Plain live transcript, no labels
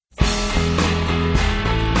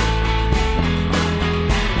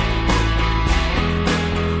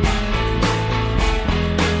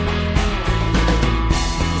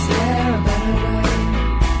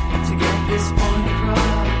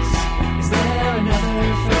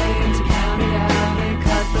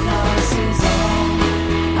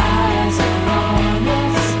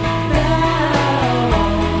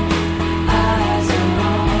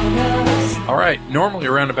right. Normally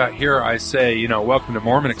around about here I say, welcome to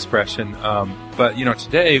Mormon Expression. But,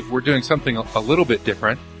 today we're doing something a little bit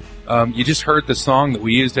different. You just heard the song that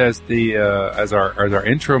we used as our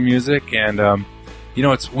intro music, and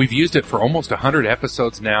we've used it for almost 100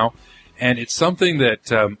 episodes now, and it's something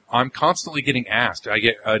that I'm constantly getting asked. I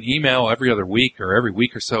get an email every other week or every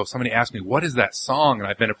week or so. Somebody asks me, "What is that song?" And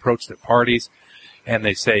I've been approached at parties, and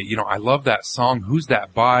they say, "I love that song. Who's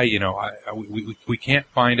that by?" We can't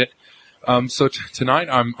find it. So tonight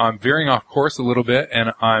I'm veering off course a little bit,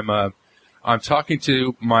 and I'm talking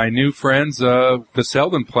to my new friends, the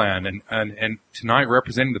Seldon Plan, and tonight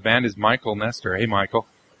representing the band is Michael Nestor. Hey, Michael.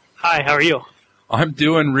 Hi, how are you? I'm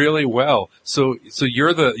doing really well. So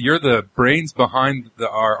you're the brains behind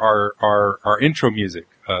our intro music.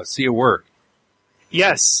 See a word.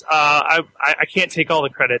 Yes, I can't take all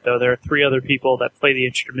the credit though. There are 3 other people that play the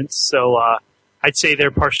instruments, so I'd say they're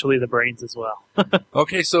partially the brains as well.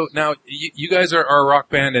 Okay, so now you guys are a rock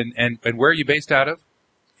band, and where are you based out of?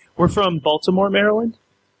 We're from Baltimore, Maryland.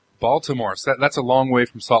 Baltimore. So that's a long way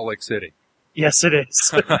from Salt Lake City. Yes, it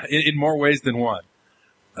is. in more ways than one.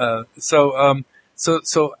 So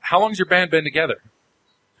how long's your band been together?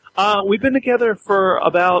 We've been together for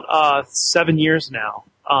about 7 years now.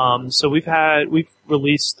 So we've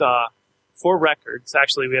released 4 records.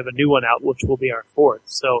 Actually, we have a new one out, which will be our 4th.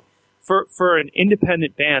 So for an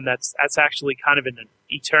independent band, that's actually kind of an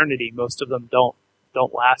eternity. Most of them don't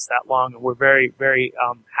last that long, and we're very, very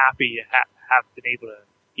happy to have been able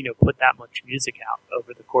to put that much music out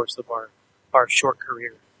over the course of our short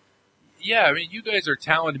career. Yeah, I mean, you guys are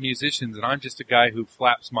talented musicians, and I'm just a guy who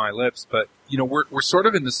flaps my lips. But we're sort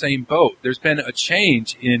of in the same boat. There's been a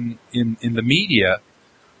change in the media,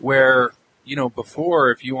 where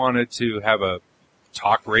before, if you wanted to have a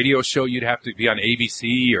talk radio show, you'd have to be on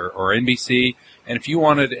ABC or NBC, and if you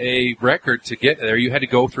wanted a record to get there, you had to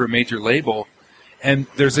go through a major label. And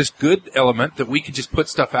there's this good element that we could just put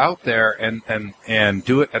stuff out there and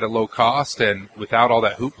do it at a low cost and without all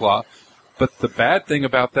that hoopla. But the bad thing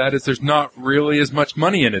about that is there's not really as much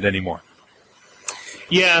money in it anymore.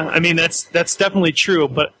 Yeah, I mean, that's definitely true,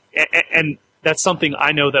 but and that's something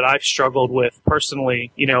I know that I've struggled with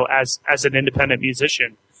personally, as an independent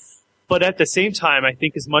musician. But at the same time, I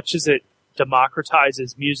think as much as it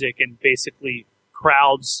democratizes music and basically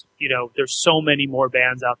crowds, there's so many more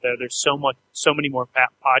bands out there. There's so many more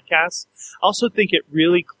podcasts. I also think it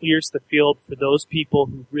really clears the field for those people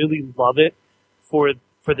who really love it for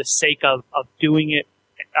the sake of doing it,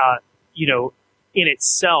 in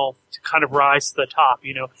itself to kind of rise to the top.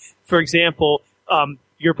 For example,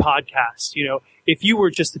 your podcast, if you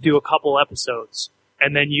were just to do a couple episodes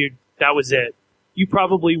and then that was it, you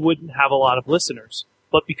probably wouldn't have a lot of listeners.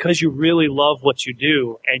 But because you really love what you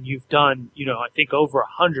do and you've done, I think over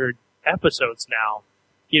 100 episodes now,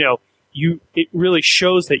 it really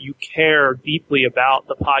shows that you care deeply about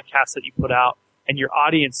the podcast that you put out, and your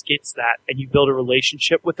audience gets that, and you build a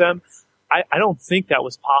relationship with them. I don't think that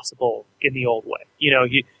was possible in the old way.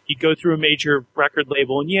 You'd go through a major record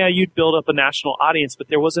label, and you'd build up a national audience, but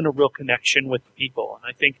there wasn't a real connection with the people.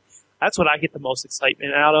 And I think that's what I get the most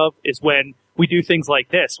excitement out of, is when we do things like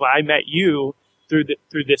this. When I met you through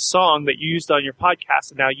this song that you used on your podcast,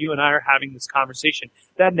 and now you and I are having this conversation.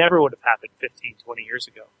 That never would have happened 15, 20 years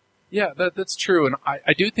ago. Yeah, that's true, and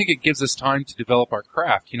I do think it gives us time to develop our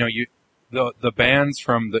craft. The bands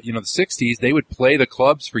from the 60s, they would play the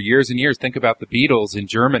clubs for years and years. Think about the Beatles in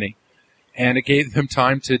Germany, and it gave them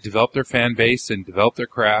time to develop their fan base and develop their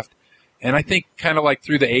craft. And I think kind of like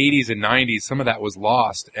through the 80s and 90s, some of that was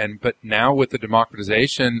lost. But now with the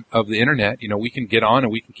democratization of the internet, we can get on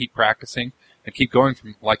and we can keep practicing and keep going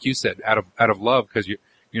from, like you said, out of love, because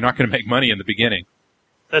you're not going to make money in the beginning.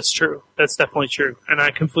 That's true. That's definitely true. And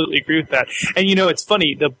I completely agree with that. And it's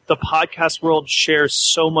funny, the podcast world shares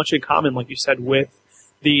so much in common, like you said, with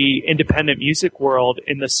the independent music world,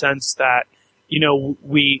 in the sense that,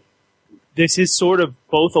 this is sort of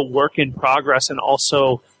both a work in progress and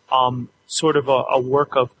also sort of a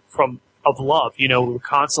work of love. We're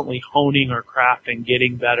constantly honing our craft and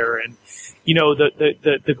getting better. And,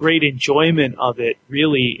 the great enjoyment of it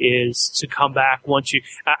really is to come back once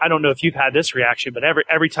I don't know if you've had this reaction, but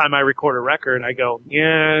every time I record a record, I go,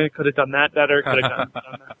 could have done that better, could have done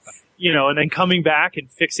that. And then coming back and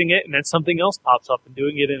fixing it, and then something else pops up and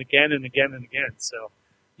doing it again and again and again. So,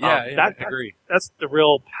 I agree. That's the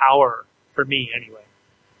real power for me anyway.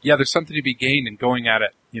 Yeah, there's something to be gained in going at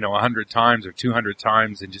it, 100 times or 200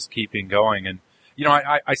 times and just keeping going. And,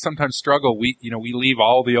 I sometimes struggle. We leave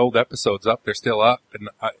all the old episodes up. They're still up. And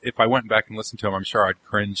if I went back and listened to them, I'm sure I'd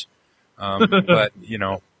cringe. But,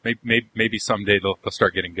 maybe someday they'll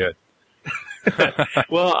start getting good.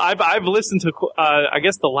 Well, I've listened to I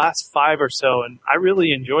guess the last 5 or so, and I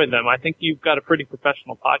really enjoyed them. I think you've got a pretty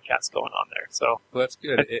professional podcast going on there. So well, that's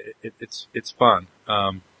good. It's fun.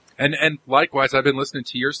 And likewise, I've been listening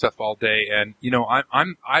to your stuff all day, and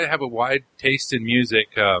I have a wide taste in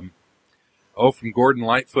music. From Gordon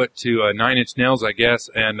Lightfoot to 9 Inch Nails, I guess,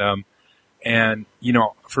 and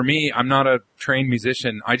for me, I'm not a trained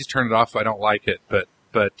musician. I just turn it off if I don't like it. But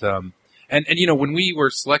when we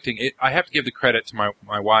were selecting it, I have to give the credit to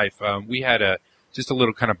my wife. We had just a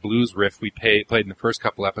little kind of blues riff we played in the first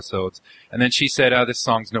couple episodes, and then she said, "Oh, this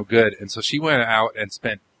song's no good," and so she went out and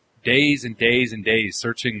spent days and days and days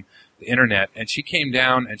searching the internet, and she came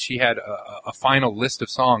down and she had a final list of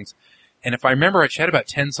songs. And if I remember right, she had about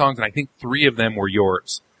 10 songs, and I think 3 of them were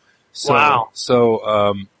yours. So, wow.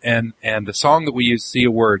 So, and the song that we use, "See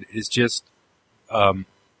a Word," is just, when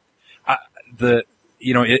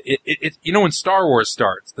Star Wars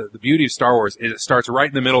starts, the beauty of Star Wars is it starts right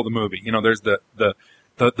in the middle of the movie. There's the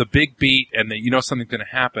big beat, and something's going to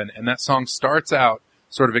happen, and that song starts out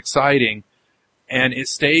sort of exciting, and it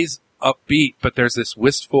stays upbeat, but there's this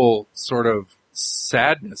wistful sort of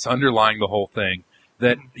sadness underlying the whole thing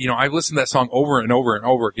that, I've listened to that song over and over and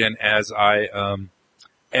over again as I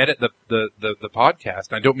edit the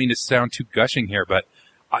podcast. I don't mean to sound too gushing here, but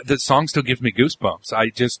the song still gives me goosebumps. I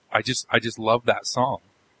just love that song.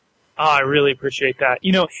 Oh, I really appreciate that.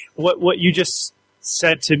 What you just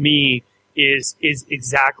said to me is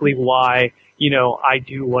exactly why, I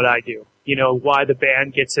do what I do. Why the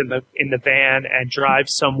band gets in the van and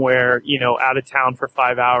drives somewhere, out of town for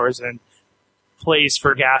 5 hours and plays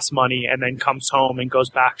for gas money and then comes home and goes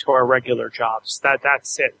back to our regular jobs.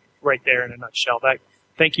 That's it right there in a nutshell.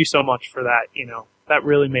 Thank you so much for that. That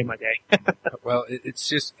really made my day. Well,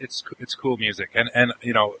 it's cool music,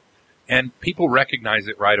 and people recognize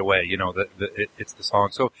it right away. It's the song.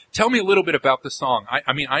 So tell me a little bit about the song.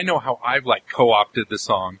 I know how I've co-opted the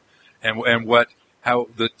song, and how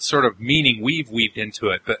the sort of meaning we've weaved into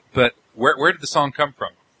it. But where did the song come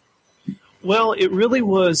from? Well, it really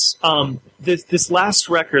was this last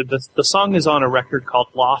record. The song is on a record called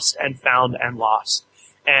 "Lost and Found and Lost,"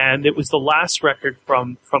 and it was the last record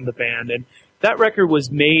from the band. And that record was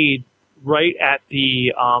made right at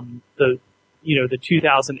the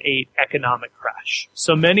 2008 economic crash.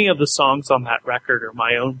 So many of the songs on that record are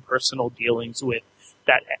my own personal dealings with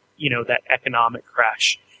that economic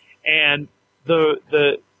crash. And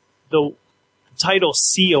the title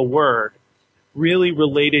 "See a Word" really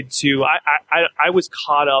related to, I was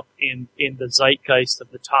caught up in the zeitgeist of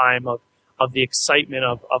the time of the excitement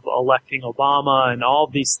of electing Obama and all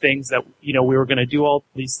these things that, we were going to do all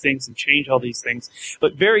these things and change all these things.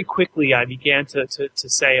 But very quickly I began to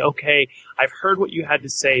say, okay, I've heard what you had to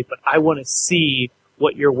say, but I want to see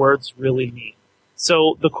what your words really mean.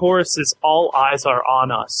 So the chorus is "All eyes are on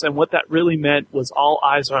us." And what that really meant was all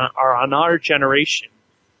eyes are on our generation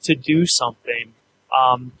to do something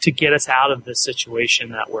to get us out of this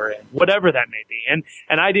situation that we're in, whatever that may be. And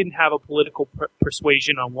I didn't have a political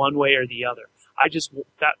persuasion on one way or the other. I just,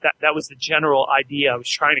 that was the general idea. I was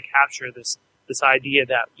trying to capture this idea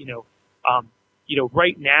that,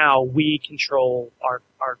 right now we control our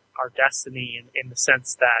destiny in the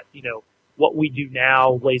sense that, what we do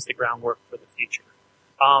now lays the groundwork for the future.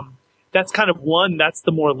 That's kind of one, that's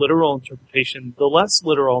the more literal interpretation. The less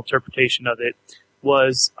literal interpretation of it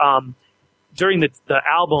was, during the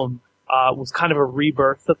album was kind of a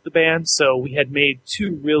rebirth of the band. So we had made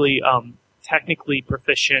 2 really technically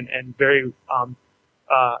proficient and very,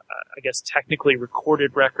 technically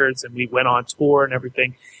recorded records, and we went on tour and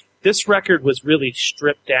everything. This record was really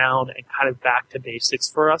stripped down and kind of back to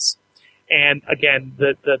basics for us. And again,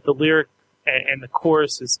 the lyric and the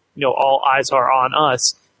chorus is, "All eyes are on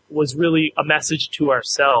us," was really a message to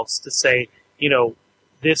ourselves to say,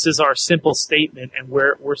 this is our simple statement, and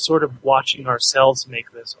we're sort of watching ourselves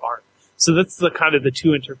make this art. So that's the kind of the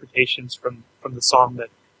 2 interpretations from the song that,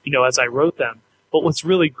 as I wrote them. But what's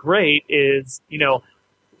really great is,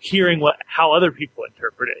 hearing how other people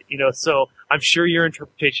interpret it, so I'm sure your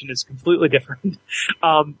interpretation is completely different,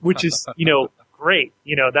 which is, great.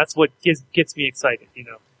 That's what gets me excited,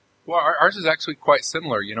 Well, ours is actually quite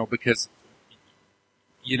similar, because,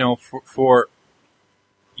 for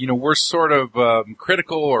we're sort of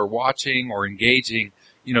critical or watching or engaging,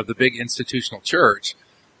 the big institutional church.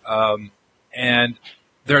 And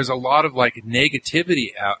there's a lot of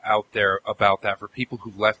negativity out there about that for people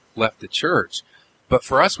who've left the church. But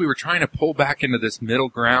for us, we were trying to pull back into this middle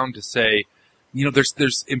ground to say,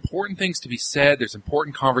 there's important things to be said. There's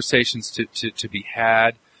important conversations to be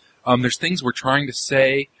had. There's things we're trying to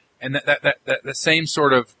say, and that same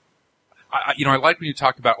sort of, I like when you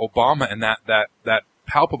talk about Obama and that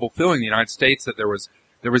palpable feeling in the United States that there was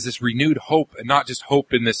this renewed hope, and not just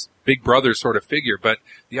hope in this big brother sort of figure, but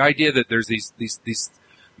the idea that there's these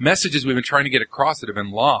messages we've been trying to get across that have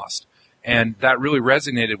been lost. And that really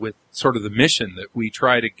resonated with sort of the mission that we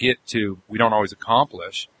try to get to, we don't always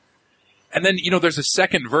accomplish. And then, there's a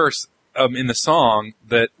second verse in the song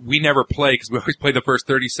that we never play because we always play the first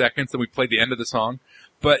 30 seconds, then we play the end of the song.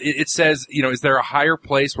 But it says, is there a higher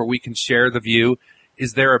place where we can share the view?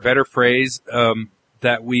 Is there a better phrase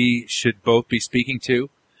that we should both be speaking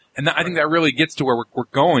to? And I think that really gets to where we're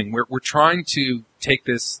going. We're trying to take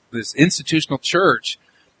this institutional church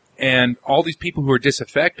and all these people who are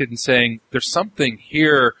disaffected and saying, there's something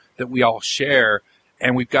here that we all share,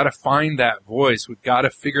 and we've got to find that voice. We've got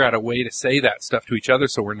to figure out a way to say that stuff to each other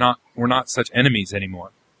so we're not such enemies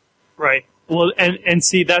anymore. Right. Well, and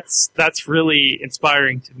see, that's really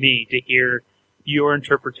inspiring to me to hear your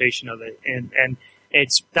interpretation of it. And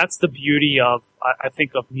that's the beauty of, I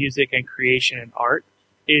think, of music and creation and art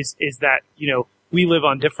is that, we live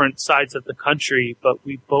on different sides of the country, but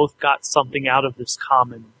we both got something out of this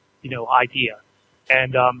common idea.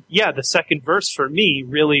 And, the second verse for me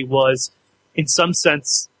really was, in some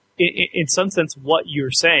sense, what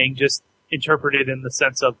you're saying, just interpreted in the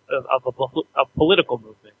sense of a political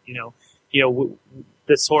movement,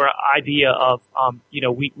 this sort of idea of,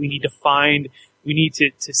 we need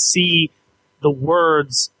to see the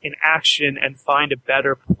words in action and find a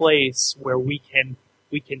better place where we can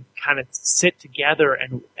kind of sit together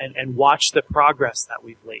and watch the progress that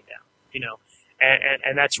we've laid down,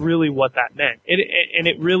 and that's really what that meant. And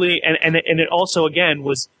it really, and it also, again,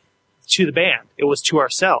 was to the band. It was to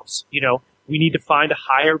ourselves, we need to find a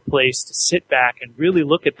higher place to sit back and really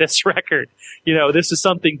look at this record. This is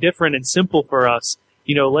something different and simple for us.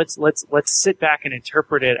 Let's sit back and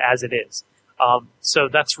interpret it as it is. So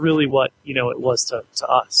that's really what, it was to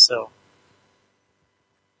us. So.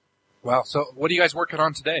 Wow. So what are you guys working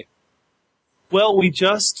on today? Well, we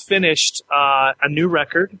just finished a new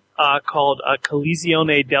record called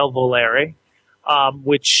Collisione del Volere,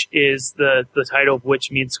 which is the title of which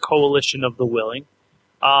means Coalition of the Willing.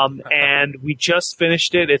 And we just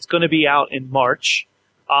finished it. It's going to be out in March.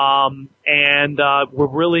 And we're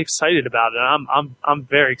really excited about it. I'm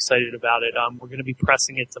very excited about it. We're going to be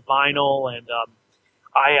pressing it to vinyl, and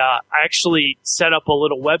I actually set up a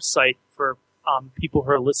little website for people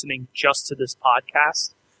who are listening just to this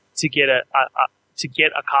podcast to get a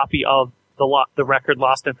copy of the record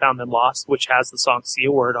Lost and Found and Lost, which has the song "See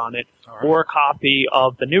a Word" on it, right, or a copy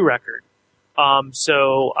of the new record. And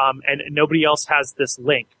nobody else has this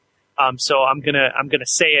link. So I'm gonna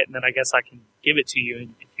say it, and then I guess I can give it to you.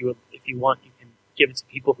 And if you want, you can give it to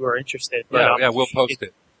people who are interested. But, we'll post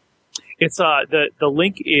it. It's the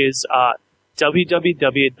link is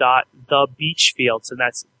www.thebeechfields, and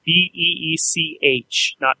that's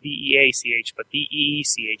BEECH, not BEACH, but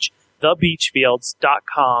BEECH,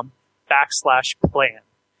 thebeechfields.com/plan.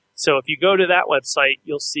 So if you go to that website,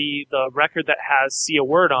 you'll see the record that has "See a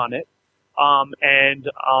Word" on it, and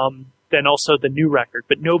then also the new record.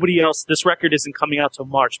 But nobody else, this record isn't coming out till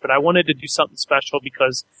March, but I wanted to do something special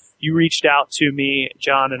because you reached out to me,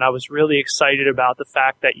 John, and I was really excited about the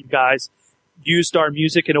fact that you guys used our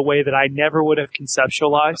music in a way that I never would have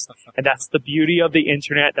conceptualized. And that's the beauty of the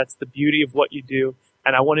internet. That's the beauty of what you do.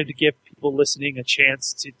 And I wanted to give people listening a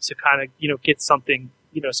chance to kind of, get something,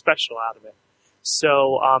 special out of it.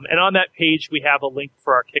 So, and on that page, we have a link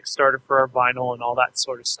for our Kickstarter for our vinyl and all that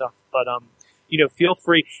sort of stuff. But, feel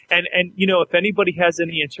free. And, if anybody has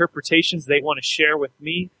any interpretations they want to share with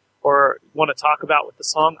me or want to talk about with the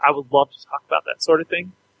song, I would love to talk about that sort of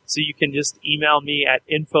thing. So you can just email me at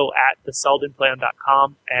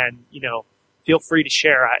info@theseldonplan.com and, feel free to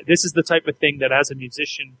share. This is the type of thing that as a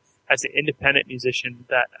musician, as an independent musician,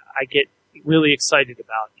 that I get really excited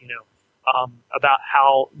about, about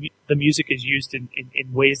how the music is used in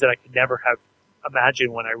ways that I could never have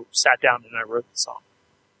imagined when I sat down and I wrote the song.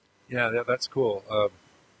 Yeah, that's cool.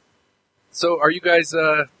 So are you guys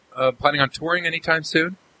planning on touring anytime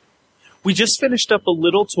soon? We just finished up a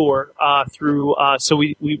little tour through. So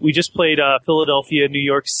we just played Philadelphia, New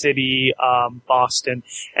York City, Boston,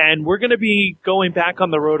 and we're going to be going back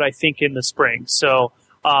on the road, I think, in the spring. So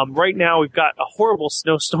right now we've got a horrible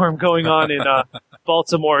snowstorm going on in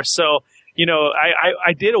Baltimore. So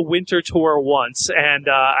I did a winter tour once, and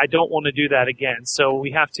I don't want to do that again. So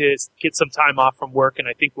we have to get some time off from work, and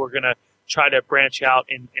I think we're going to try to branch out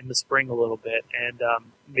in the spring a little bit and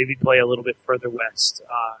maybe play a little bit further west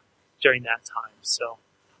during that time. So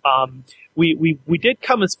we did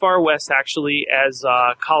come as far west actually as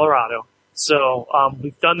Colorado. So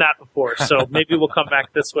we've done that before. So maybe we'll come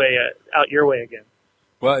back this way, out your way again.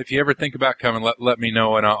 Well, if you ever think about coming, let me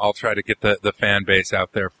know, and I'll try to get the fan base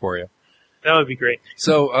out there for you. That would be great.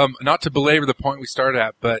 So, not to belabor the point we started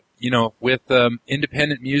at, but, with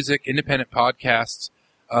independent music, independent podcasts,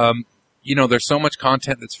 there's so much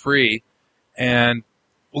content that's free. And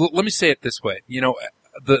let me say it this way.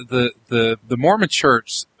 The Mormon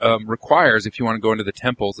Church requires, if you want to go into the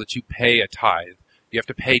temples, that you pay a tithe. You have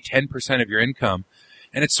to pay 10% of your income.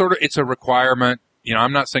 And it's a requirement.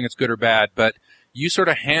 I'm not saying it's good or bad, but you sort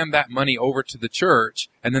of hand that money over to the church,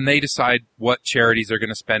 and then they decide what charities they're going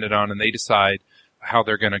to spend it on, and they decide how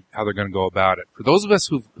they're going to go about it. For those of us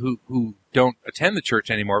who don't attend the church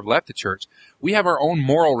anymore, have left the church, we have our own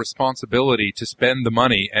moral responsibility to spend the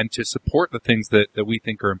money and to support the things that we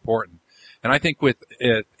think are important. And I think with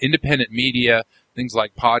independent media, things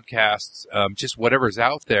like podcasts, just whatever's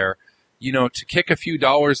out there, to kick a few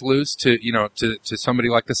dollars loose to somebody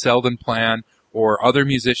like the Seldon Plan or other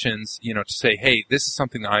musicians, to say, hey, this is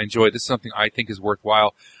something that I enjoy, this is something I think is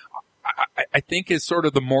worthwhile, I think is sort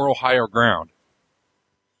of the moral higher ground.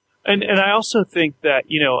 And I also think that,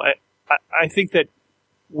 I think that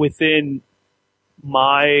within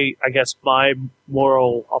my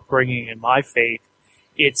moral upbringing and my faith,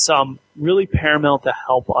 it's really paramount to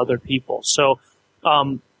help other people. So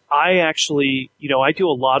I actually, I do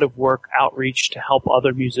a lot of work outreach to help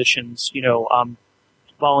other musicians,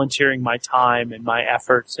 volunteering my time and my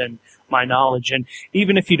efforts and my knowledge. And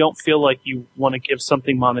even if you don't feel like you want to give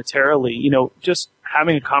something monetarily, just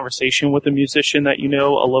having a conversation with a musician that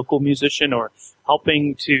a local musician, or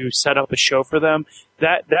helping to set up a show for them,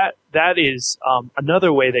 that is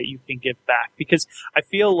another way that you can give back. Because I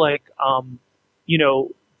feel like,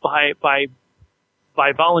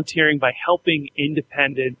 by volunteering, by helping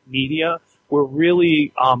independent media, we're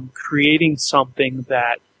really creating something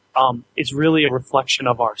that is really a reflection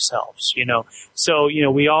of ourselves, So,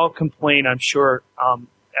 we all complain. I'm sure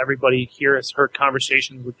everybody here has heard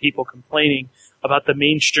conversations with people complaining about the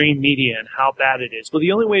mainstream media and how bad it is. Well,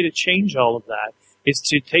 the only way to change all of that is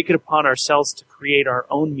to take it upon ourselves to create our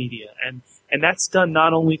own media. And that's done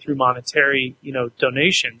not only through monetary,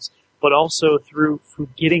 donations, but also through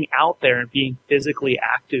getting out there and being physically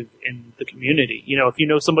active in the community. If you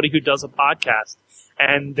know somebody who does a podcast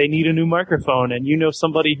and they need a new microphone, and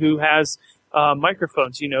somebody who has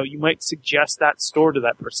microphones, you might suggest that store to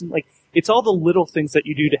that person. Like, it's all the little things that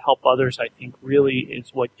you do to help others, I think, really is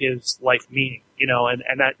what gives life meaning,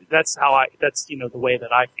 and that's the way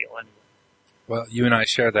that I feel anyway. Well, you and I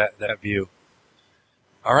share that view.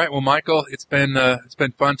 All right. Well, Michael, it's been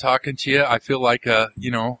fun talking to you. I feel like a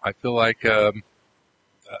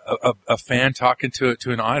fan talking to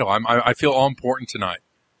an idol. I feel all important tonight.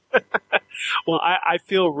 Well, I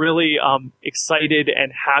feel really excited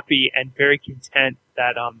and happy and very content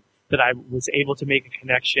that I was able to make a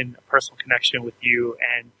personal connection with you,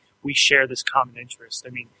 and we share this common interest.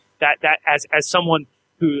 I mean, that as someone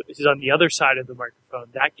who is on the other side of the microphone,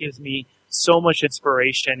 that gives me so much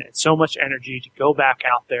inspiration and so much energy to go back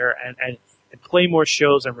out there and play more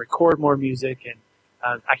shows and record more music.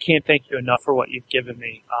 And I can't thank you enough for what you've given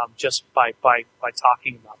me just by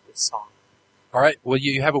talking about this song. All right. Well,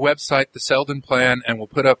 you have a website, the Seldon Plan, and we'll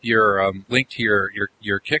put up your link to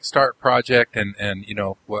your Kickstart project and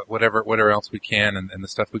whatever else we can and the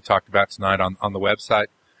stuff we've talked about tonight on the website.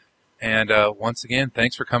 And once again,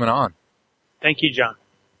 thanks for coming on. Thank you, John.